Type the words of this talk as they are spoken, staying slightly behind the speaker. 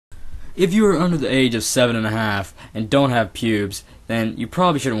if you are under the age of 7.5 and don't have pubes, then you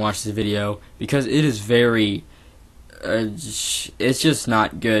probably shouldn't watch this video because it is very, it's just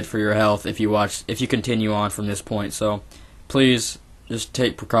not good for your health if you continue on from this point. So please just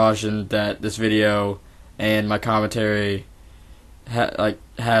take precaution that this video and my commentary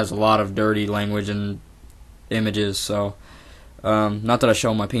has a lot of dirty language and images. So not that I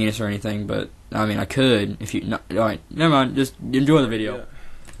show my penis or anything, but I mean I could if you. Alright, never mind. Just enjoy the video. Yeah.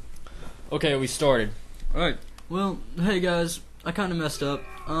 Okay, we started. Alright. Well, hey guys, I kind of messed up.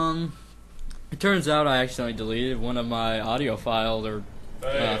 It turns out I accidentally deleted one of my audio files or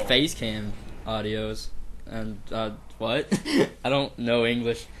face cam audios, and what? I don't know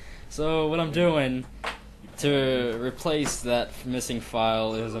English. So what I'm doing to replace that missing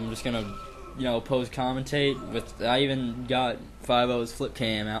file is I'm just gonna, post commentate with. I even got fity-ohh's flip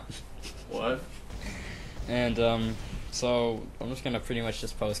cam out. What? And so I'm just gonna pretty much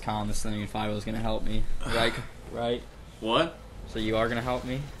just post com this thing, and fity-ohh's gonna help me. Right? What? So you are gonna help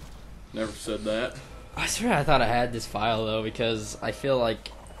me? Never said that. I swear I thought I had this file though, because I feel like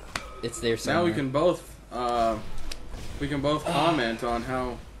it's there somewhere. Now we can both comment on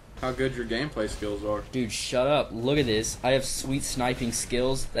how good your gameplay skills are. Dude, shut up! Look at this. I have sweet sniping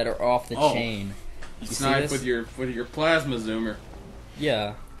skills that are off the chain. You snipe with your plasma zoomer.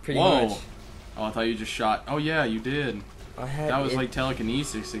 Yeah, pretty much. Oh, I thought you just shot. Oh yeah, you did. That was like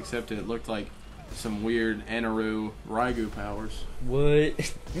telekinesis, except it looked like some weird Anaru Raigu powers. What?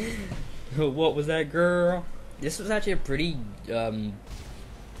 What was that, girl? This was actually a pretty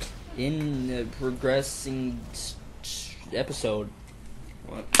progressing episode.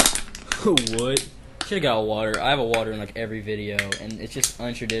 What? What? Should've got a water. I have a water in like every video, and it's just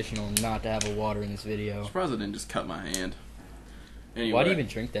untraditional not to have a water in this video. I'm surprised I didn't just cut my hand. Anyway. Why do you even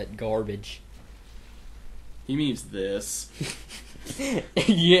drink that garbage? He means this.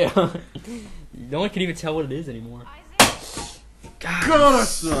 Yeah. No one can even tell what it is anymore. God, I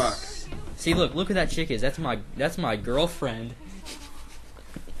suck. See, look who that chick is. That's my girlfriend.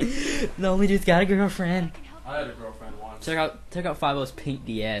 No, we just got a girlfriend. I had a girlfriend once. Check out fity-ohh's pink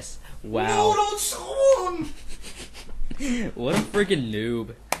DS. Wow. No, don't show him. What a freaking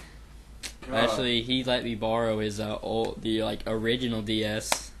noob. God. Actually, he let me borrow his original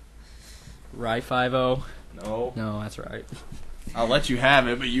DS. Right, fity-ohh? No. No, that's right. I'll let you have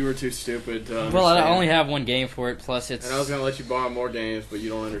it, but you were too stupid to understand. Well, I only have one game for it, plus it's... And I was going to let you borrow more games, but you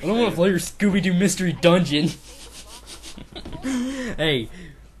don't understand. I don't want to play your Scooby-Doo Mystery Dungeon. Hey.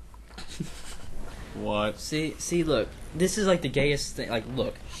 What? See, look. This is like the gayest thing. Like,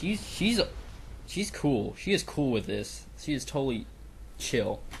 look. She's cool. She is cool with this. She is totally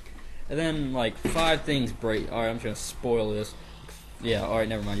chill. And then, like, 5 things break. Alright, I'm just going to spoil this. Yeah, alright,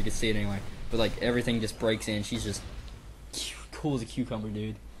 never mind. You can see it anyway. But, like, everything just breaks in. She's just cool as a cucumber,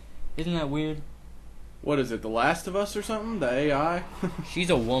 dude. Isn't that weird? What is it, The Last of Us or something? The AI?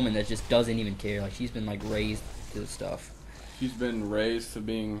 She's a woman that just doesn't even care. Like, she's been, like, raised to stuff. She's been raised to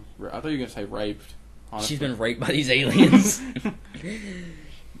being... I thought you were going to say raped. Honestly. She's been raped by these aliens.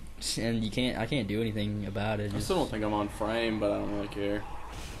 And I can't do anything about it. I still don't think I'm on frame, but I don't really care.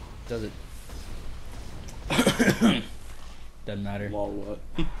 Does it? Doesn't matter. Lol, what?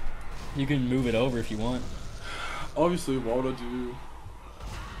 You can move it over if you want. Obviously, why would I do...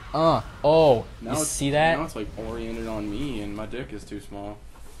 Oh, now you see that? Now it's like oriented on me, and my dick is too small.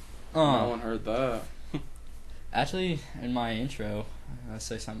 No one heard that. Actually, in my intro, I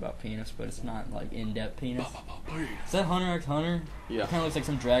say something about penis, but it's not like in-depth penis. Is that Hunter x Hunter? Yeah. It kind of looks like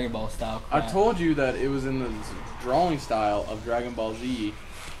some Dragon Ball style crap. I told you that it was in the drawing style of Dragon Ball Z.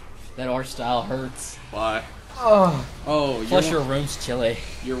 That art style hurts. Why? Oh, plus your room's chilly.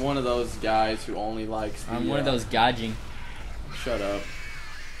 You're one of those guys who only likes the, I'm one of those gaijin. Shut up.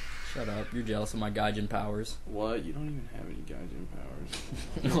 Shut up. You're jealous of my gaijin powers. What? You don't even have any gaijin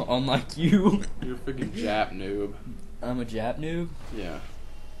powers. Unlike you. You're a freaking Jap noob. I'm a Jap noob? Yeah.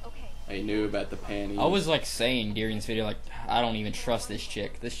 A noob at the panties. I was like saying during this video, like, I don't even trust this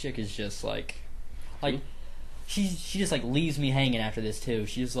chick. This chick is just like she just like leaves me hanging after this too.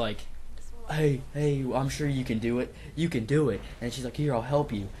 She's like, hey, I'm sure you can do it. You can do it. And she's like, here, I'll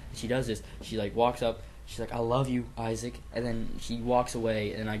help you. And she does this. She like walks up. She's like, I love you, Isaac. And then she walks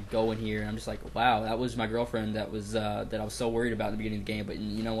away, and I go in here, and I'm just like, wow, that was my girlfriend that was that I was so worried about in the beginning of the game. But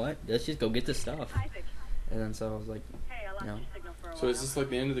you know what? Let's just go get this stuff. And then so I was like, So is this like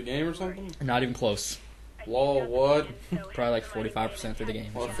the end of the game or something? Not even close. Lol, what? Probably like 45% through the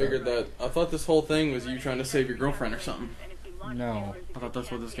game. Well, I figured that. I thought this whole thing was you trying to save your girlfriend or something. No. I thought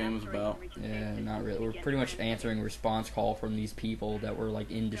that's what this game was about. Yeah, not really. We're pretty much answering a response call from these people that were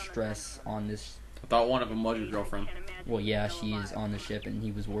like in distress on this I thought one of them was your girlfriend. Well, yeah, she is on the ship, and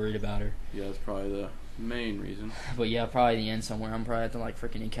he was worried about her. Yeah, that's probably the main reason. But yeah, probably the end somewhere. I'm probably have to like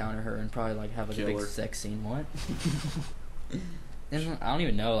freaking encounter her and probably like have like a big Killer. sex scene. What? I don't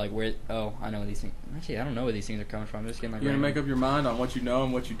even know like where. Oh, I know where these things. Actually, I don't know where these things are coming from. I'm just getting like. You're gonna random. make up your mind on what you know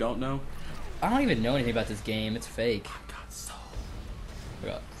and what you don't know. I don't even know anything about this game. It's fake. I've got soul. I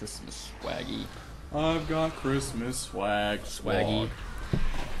got Christmas swaggy. I've got Christmas swag. Swaggy.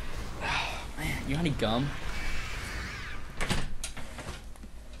 Man, you got any gum?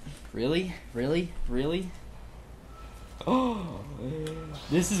 Really? Really? Really? Oh,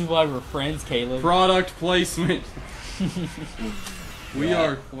 this is why we're friends, Caleb. Product placement.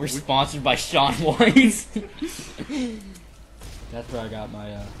 We're sponsored by Sean Weiss. That's where I got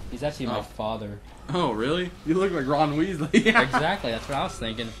my. He's actually my father. Oh, really? You look like Ron Weasley. Exactly. That's what I was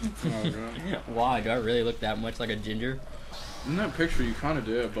thinking. Oh, God. Why do I really look that much like a ginger? In that picture, you kind of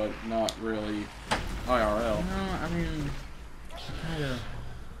did, but not really IRL. No, I mean, kind of.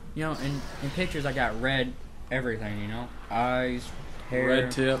 You know, in pictures I got red everything. You know, eyes, hair.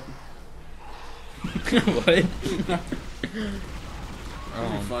 Red tip. What?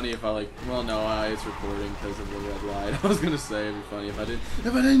 It'd be funny if I well, no, it's recording because of the red light. I was gonna say it'd be funny if I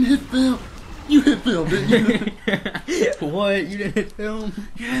didn't hit film. You hit film, didn't you? What? You didn't hit film?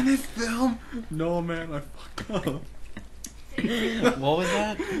 You didn't hit film? No, man, I fucked up. What was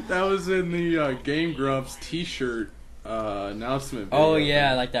that? That was in the Game Grumps T-shirt announcement video. Oh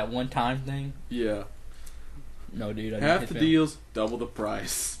yeah, like that one time thing. Yeah. No, dude. I didn't Half hit the film. deals, double the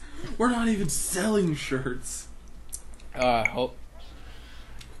price. We're not even selling shirts. Hope.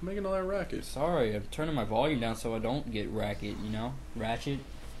 Making all that racket. Sorry, I'm turning my volume down so I don't get racket. You know, ratchet.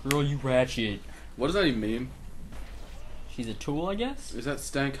 Girl, you ratchet. What does that even mean? She's a tool, I guess. Is that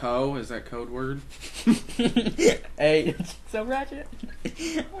stank hoe? Is that code word? Hey, so ratchet. I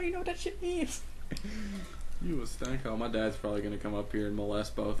don't even know what that shit means. You a stank hoe. My dad's probably gonna come up here and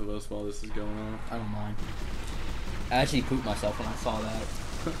molest both of us while this is going on. I don't mind. I actually pooped myself when I saw that.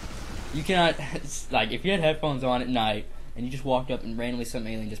 You cannot, like, if you had headphones on at night and you just walked up and randomly some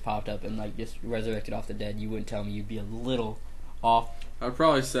alien just popped up and like just resurrected off the dead, you wouldn't tell me. You'd be a little off. I'd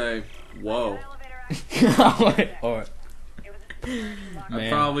probably say, whoa. Or I'd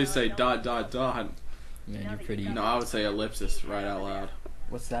probably say ... Man, you're pretty. No, I would say ellipsis right out loud.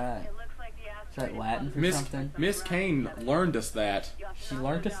 What's that? Is that Latin for something? Miss Kane learned us that. She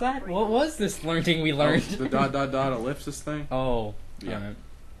learned us that? What was this learning we learned? The ... ellipsis thing? Oh, yeah. Right.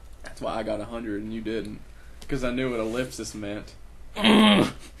 That's why I got 100 and you didn't. Because I knew what ellipsis meant.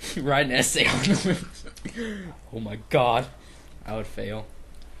 Write an essay on ellipsis. Oh my god. I would fail.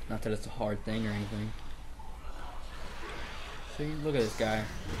 Not that it's a hard thing or anything. See, look at this guy.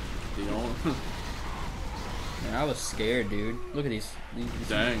 You know? Man, I was scared, dude. Look at these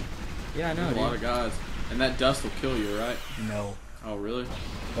Dang. Yeah, I know, There's dude. a lot of guys. And that dust will kill you, right? No. Oh, really?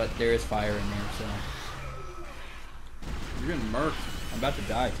 But there is fire in there, so. You're getting murked. I'm about to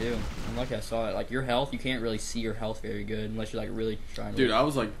die, too. I'm lucky I saw it. Like, your health, you can't really see your health very good unless you're, like, really trying to... Dude, I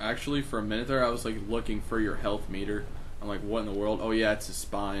was, like, actually, for a minute there, I was, like, looking for your health meter. I'm like, what in the world? Oh, yeah, it's his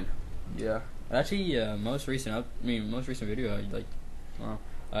spine. Yeah. Actually, most recent video,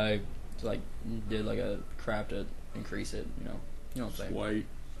 I did, like, a crap to increase it, you know. You know what I'm saying? Sweet.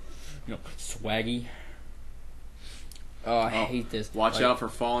 You know, swaggy. Oh, I hate this. Watch out for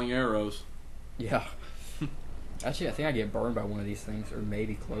falling arrows. Yeah. Actually, I think I get burned by one of these things, or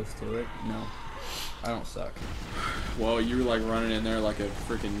maybe close to it. No, I don't suck. Well, you were like running in there like a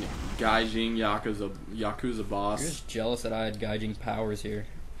freaking Gaijin Yakuza boss. You're just jealous that I had Gaijin powers here.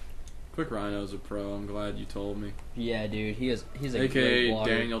 Quick Rhino's a pro. I'm glad you told me. Yeah, dude, he's a AKA great blogger.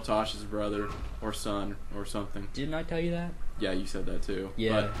 Daniel Tosh's brother or son or something. Didn't I tell you that? Yeah, you said that too.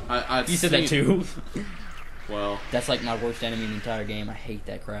 Yeah, but you said that too. Well, that's like my worst enemy in the entire game. I hate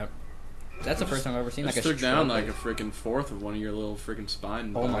that crap. That's the first time I've ever seen like a took down like a freaking fourth of one of your little freaking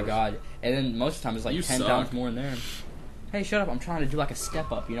spine. Oh my god! And then most of the time it's like You 10 suck. times more in there. Hey, shut up! I'm trying to do like a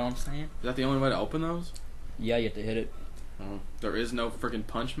step up. You know what I'm saying? Is that the only way to open those? Yeah, you have to hit it. Oh, there is no freaking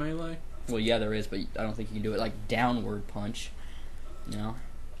punch melee. Well, yeah, there is, but I don't think you can do it like downward punch. You know,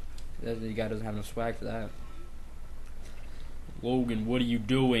 the guy doesn't have no swag for that. Logan, what are you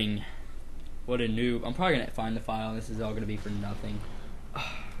doing? What a noob! I'm probably gonna find the file. And this is all gonna be for nothing.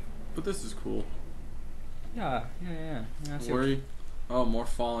 But this is cool. Yeah. Worry. Oh, more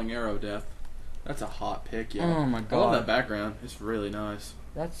falling arrow death. That's a hot pick, yeah. Oh my I love god. that background. It's really nice.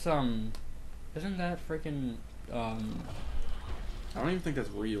 That's isn't that freaking I don't even think that's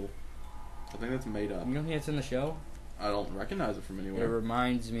real. I think that's made up. You don't think it's in the show? I don't recognize it from It anywhere.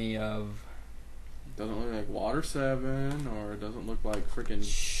 reminds me of. It doesn't look like Water 7, or it doesn't look like freaking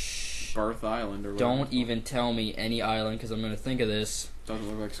Birth Island or whatever. Don't even tell me any island, because I'm gonna think of this. Doesn't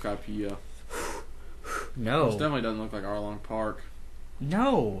look like Skypea. No. Most definitely doesn't look like Arlong Park.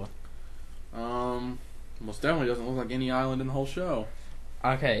 No. Most definitely doesn't look like any island in the whole show.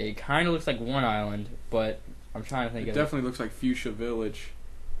 Okay, it kind of looks like one island, but I'm trying to think It of definitely looks like Fuchsia Village.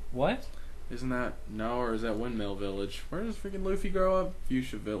 What? Isn't that... No, or is that Windmill Village? Where does freaking Luffy grow up?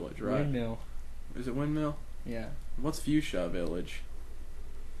 Fuchsia Village, right? Windmill. Is it Windmill? Yeah. What's Fuchsia Village?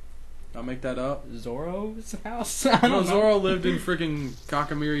 I'll make that up. Zoro's house? I don't know. Zoro lived in freaking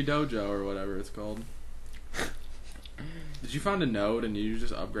Kakamiri Dojo or whatever it's called. Did you find a node and you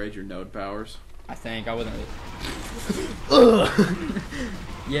just upgrade your node powers? I think I wasn't. Ugh.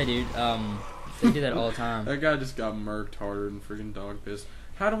 Yeah, dude. They do that all the time. That guy just got murked harder than freaking dog piss.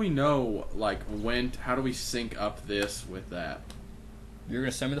 How do we know, like, when? How do we sync up this with that? You're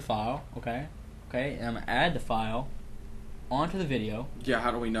gonna send me the file, okay? Okay, and I'm gonna add the file onto the video. Yeah,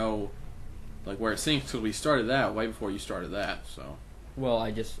 how do we know, like, where it syncs? Because we started that way before you started that, so. Well,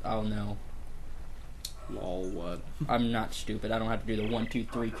 I'll know. Lol, what? I'm not stupid. I don't have to do the 1, 2,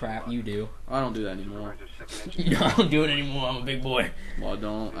 3 crap you do. I don't do that anymore. You know, I don't do it anymore. I'm a big boy. Well, I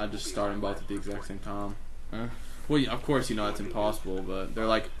don't. I just start them both at the exact same time. Huh? Well, of course, you know that's impossible, but they're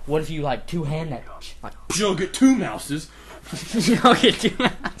like, what if you, like, two-hand that? Like, you'll get 2 mouses. You'll get 2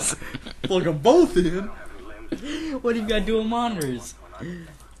 mouses. Plug them both in. What if you got dual monitors?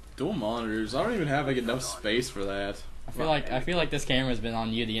 Dual monitors. I don't even have, like, enough space for that. I feel like this camera's been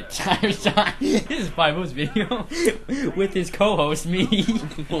on you the entire time. This is FityOhh's video with his co-host me.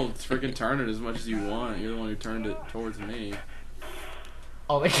 Well, freaking turn it as much as you want. You're the one who turned it towards me.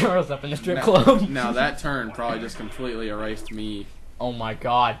 All the girls up in the strip club. Now that turn probably just completely erased me. Oh my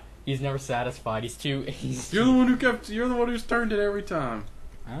god, he's never satisfied. You're the one who You're the one who's turned it every time.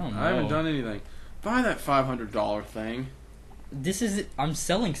 I don't know. I haven't done anything. Buy that $500 thing. I'm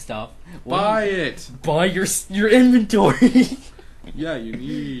selling stuff. Buy it. Buy your inventory. Yeah, you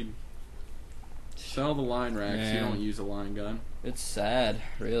need. Sell the line racks. Man. You don't use a line gun. It's sad,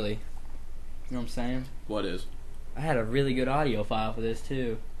 really. You know what I'm saying? What is? I had a really good audio file for this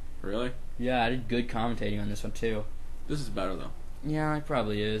too. Really? Yeah, I did good commentating on this one too. This is better though. Yeah, it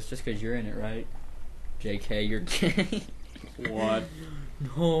probably is, just because you're in it, right? JK, you're gay. What?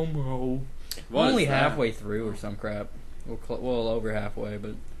 Homo. What Only is that? halfway through or some crap. Well, over halfway,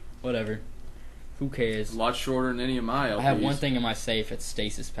 but whatever. Who cares? A lot shorter than any of my LPs. I have one thing in my safe. It's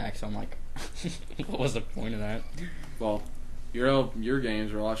stasis pack, so I'm like, what was the point of that? Well, your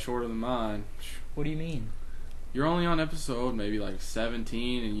games are a lot shorter than mine. What do you mean? You're only on episode maybe like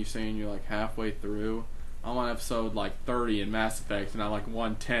 17, and you're saying you're like halfway through. I'm on episode like 30 in Mass Effect, and I'm like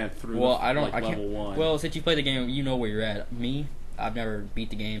 1/10 through level 1. Well, since you play the game, you know where you're at. Me, I've never beat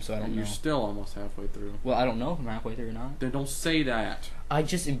the game, so I don't know. You're still almost halfway through. Well, I don't know if I'm halfway through or not. Then don't say that. I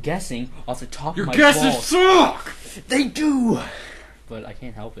just am guessing off the top Your of my balls. guesses suck! They do! But I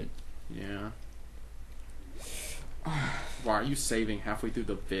can't help it. Yeah. Why are you saving halfway through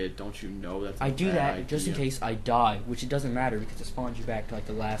the vid? Don't you know that's a I do bad that idea? just in case I die, which it doesn't matter because it spawns you back to like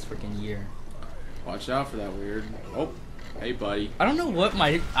the last freaking year. Watch out for that weird. Oh, hey buddy. I don't know what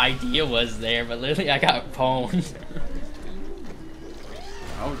my idea was there, but literally I got pwned.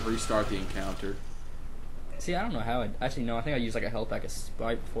 I would restart the encounter. See, I don't know how actually, no, I think I used like a health pack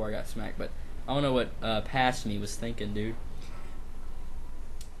right before I got smacked, but I don't know what past me was thinking, dude.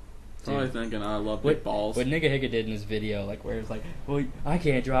 Probably thinking I love big balls. What Nigga Higga did in his video, like where it's like, well, I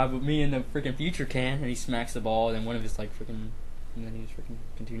can't drive, but me and the freaking future can, and he smacks the ball, and then one of his like freaking, and then he just freaking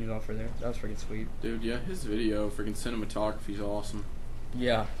continues off for there. That was freaking sweet. Dude, yeah, his video, freaking cinematography's awesome.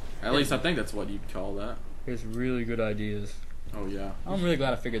 Yeah. At least I think that's what you'd call that. He has really good ideas. Oh yeah. I'm really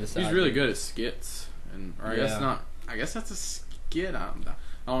glad I figured this out. He's really good at skits, and or I Yeah. guess not. I guess that's a skit. I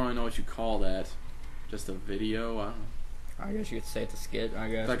don't really know what you call that. Just a video. I don't know. I guess you could say it's a skit. I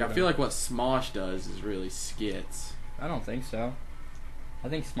guess. Like I feel like what Smosh does is really skits. I don't think so. I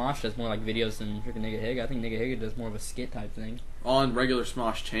think Smosh does more like videos than freaking Nigga Higga. I think Nigga Higga does more of a skit type thing. On regular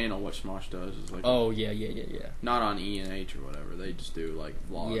Smosh channel, what Smosh does is like. Oh yeah. Not on E and H or whatever. They just do like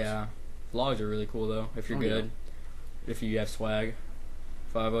vlogs. Yeah, vlogs are really cool though. If you're Oh, good, yeah. if you have swag.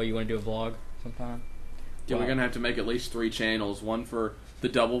 5-0, you want to do a vlog sometime? Yeah, we're gonna have to make at least 3 channels. One for the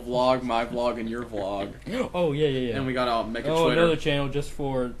double vlog, my vlog, and your vlog. Oh yeah. And we gotta make a Twitter. Oh, another channel just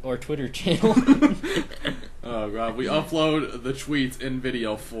for our Twitter channel. Oh god, we upload the tweets in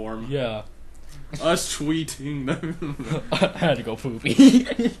video form. Yeah. Us tweeting them. I had to go poopy.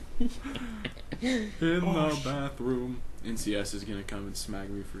 In the bathroom. NCS is gonna come and smack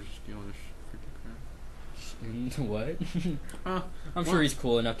me for stealing his freaking crap. What? I'm sure he's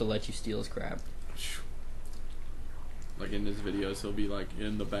cool enough to let you steal his crap. Like in his videos, he'll be like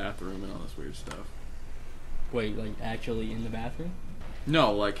in the bathroom and all this weird stuff. Wait, like actually in the bathroom?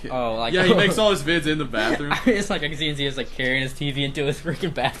 No, like yeah, he makes all his vids in the bathroom. It's like I can see him just like carrying his TV into his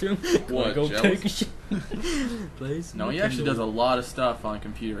freaking bathroom. What? Go take a shit. Please. No, he actually does a lot of stuff on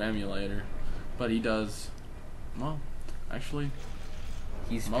computer emulator, but he does. Well, actually,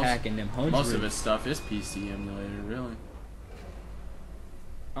 he's packing them hundreds. Most of his stuff is PC emulator, really.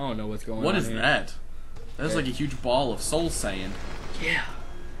 I don't know what's going on. What is here. that? That's like a huge ball of soul sand. Yeah.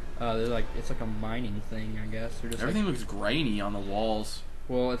 They're like it's like a mining thing, I guess. They're just everything looks grainy on the walls.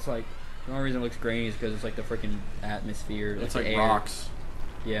 Well, it's like the only reason it looks grainy is because it's like the freaking atmosphere. It's like like rocks.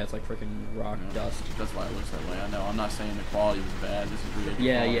 Yeah, it's like freaking rock dust. That's why it looks that way. I know. I'm not saying the quality was bad. This is really good.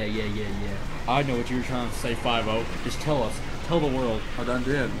 Yeah. I know what you were trying to say, 5-0. Just tell us. Tell the world. I done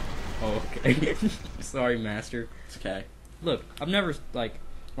did. Oh, okay. Sorry, master. It's okay. Look, I've never like.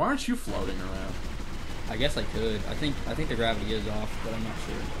 Why aren't you floating around? I guess I could. I think the gravity is off, but I'm not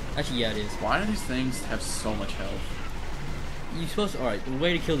sure. Actually, yeah, it is. Why do these things have so much health? You're supposed to. All right, the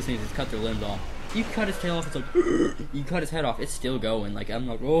way to kill these things is cut their limbs off. You cut his tail off, it's like you cut his head off, it's still going. Like I'm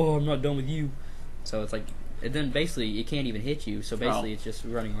like, oh, I'm not done with you. So it's like, and then basically it can't even hit you. So basically it's just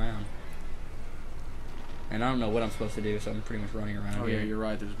running around. And I don't know what I'm supposed to do, so I'm pretty much running around. Oh here. Yeah, you're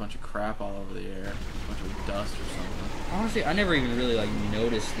right. There's a bunch of crap all over the air, a bunch of dust or something. Honestly, I never even really like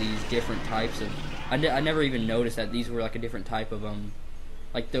noticed these different types of. I never even noticed that these were like a different type of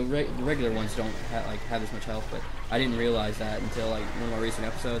like the regular ones don't have as much health, but I didn't realize that until like one of my recent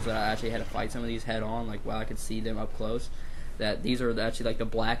episodes that I actually had to fight some of these head on, like while I could see them up close. That these are actually like the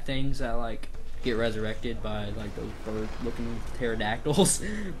black things that like get resurrected by like those bird-looking pterodactyls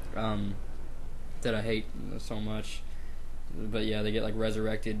that I hate so much. But yeah, they get like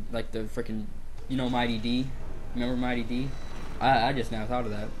resurrected, like the freaking Mighty D. Remember Mighty D? I just now thought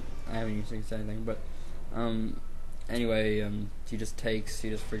of that. I haven't even seen anything, but anyway, he just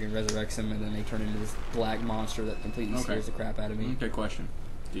freaking resurrects him, and then they turn into this black monster that completely scares the crap out of me. Okay, question.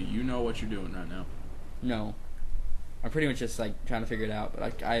 Do you know what you're doing right now? No. I'm pretty much just like trying to figure it out,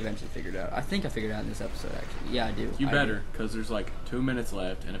 but I eventually figured it out. I think I figured it out in this episode, actually. Yeah, I do. You better, because there's like 2 minutes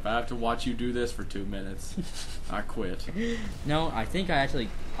left, and if I have to watch you do this for 2 minutes, I quit. No, I think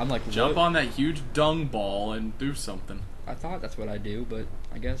I'm like... Jump on that huge dung ball and do something. I thought that's what I do, but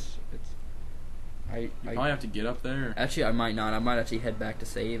I guess it's... You probably have to get up there. Actually, I might not. I might actually head back to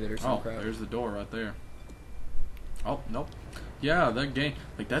save it or some crap. Oh, there's the door right there. Oh, nope. Yeah, that game...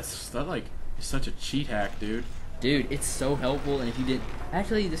 That is such a cheat hack, dude. Dude, it's so helpful, and if you did...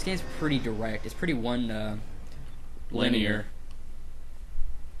 Actually, this game's pretty direct. It's pretty linear.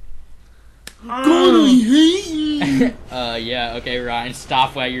 Yeah, okay, Ryan,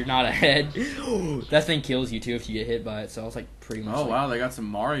 stop while you're not ahead. That thing kills you, too, if you get hit by it, so I was, like, pretty much... Oh, wow, they got some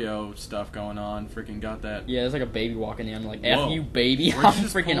Mario stuff going on. Freaking got that... Yeah, there's, like, a baby walking in. I'm like, F you, baby. I'm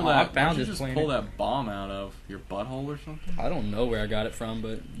freaking off-bound this planet. Where'd you just pull that bomb out of? Your butthole or something? I don't know where I got it from,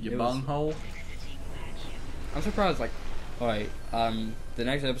 but... Your bunghole? I'm surprised, like... Alright, the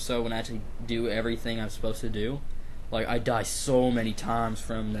next episode, when I actually do everything I'm supposed to do... Like, I die so many times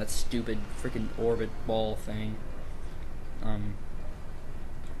from that stupid freaking orbit ball thing.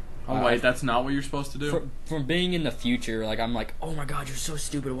 Oh, wait, that's not what you're supposed to do? From being in the future, like, I'm like, oh my god, you're so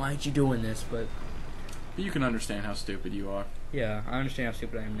stupid, why aren't you doing this? But you can understand how stupid you are. Yeah, I understand how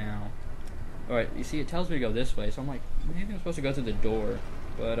stupid I am now. Alright, you see, it tells me to go this way, so I'm like, maybe I'm supposed to go through the door.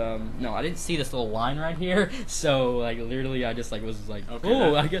 But, no, I didn't see this little line right here, so, like, literally, I just, like, was like, okay,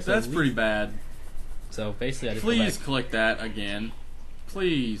 oh, I guess that's pretty bad. So, basically, I just Please click that again.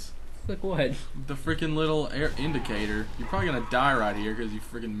 Please. Click what? The freaking little air indicator. You're probably gonna die right here because you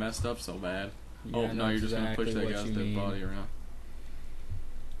freaking messed up so bad. Yeah, oh, no, you're just gonna push that guy's dead body around.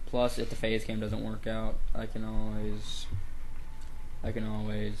 Plus, if the phase cam doesn't work out, I can always... You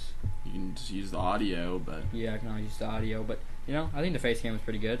can just use the audio, but... Yeah, I can always use the audio, but, you know, I think the face cam is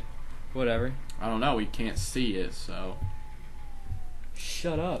pretty good. Whatever. I don't know, we can't see it, so...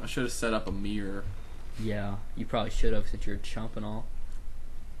 Shut up. I should have set up a mirror. Yeah, you probably should have since you're a chump and all.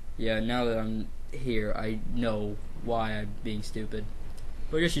 Yeah, now that I'm here, I know why I'm being stupid.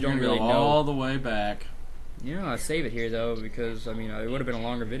 But I guess you don't really know. All the way back. You know, I save it here though because I mean it would have been a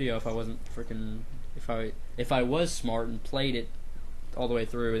longer video if I wasn't freaking if I was smart and played it all the way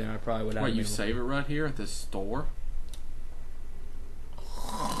through, then I probably would have. Wait, you save it right here at this store?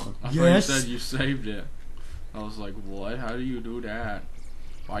 I thought Yes. you said you saved it. I was like, what? How do you do that?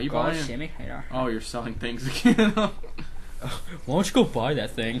 Why are you buying? Shimmy. Oh, you're selling things again. Why don't you go buy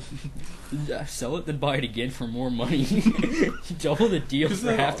that thing? Sell it, then buy it again for more money. Double the deal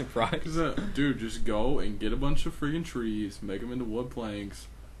for half the price. Dude, just go and get a bunch of freaking trees, make them into wood planks,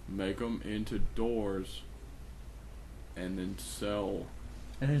 make them into doors, and then sell.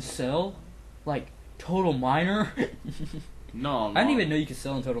 And then sell? Like, Total Miner? No, I didn't even know you could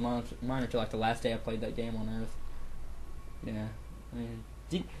sell in Total Miner until like the last day I played that game on Earth. Yeah. I mean,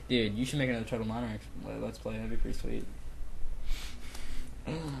 dude, you should make another Total Miner let's play. That'd be pretty sweet.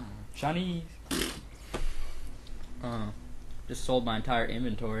 Shiny. Just sold my entire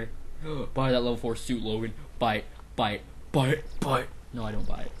inventory. Buy that level 4 suit, Logan. Buy it. Buy it. Buy it. Buy it. No, I don't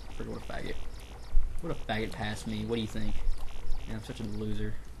buy it. What a faggot. What a faggot passed me. What do you think? Yeah, I'm such a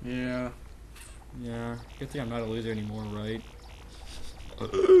loser. Yeah. Yeah. Good thing I'm not a loser anymore, right?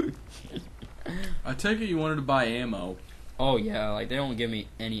 I take it you wanted to buy ammo. Oh yeah, like they don't give me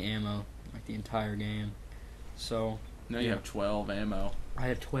any ammo like the entire game. So now you have 12 ammo. I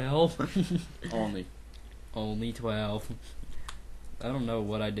have 12. Only 12. I don't know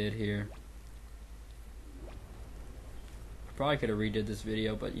what I did here. I probably could have redid this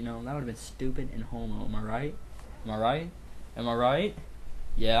video, but you know that would have been stupid and homo. Am I right? Am I right? Am I right?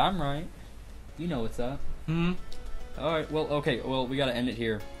 Yeah, I'm right. You know what's up. Alright, well, okay, well, we gotta end it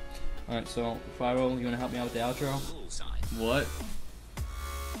here. Alright, so, fity, you wanna help me out with the outro? What?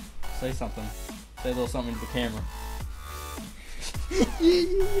 Say something. Say a little something to the camera.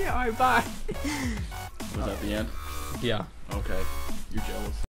 Yeah, alright, bye. Was that the end? Yeah. Okay. You're jealous.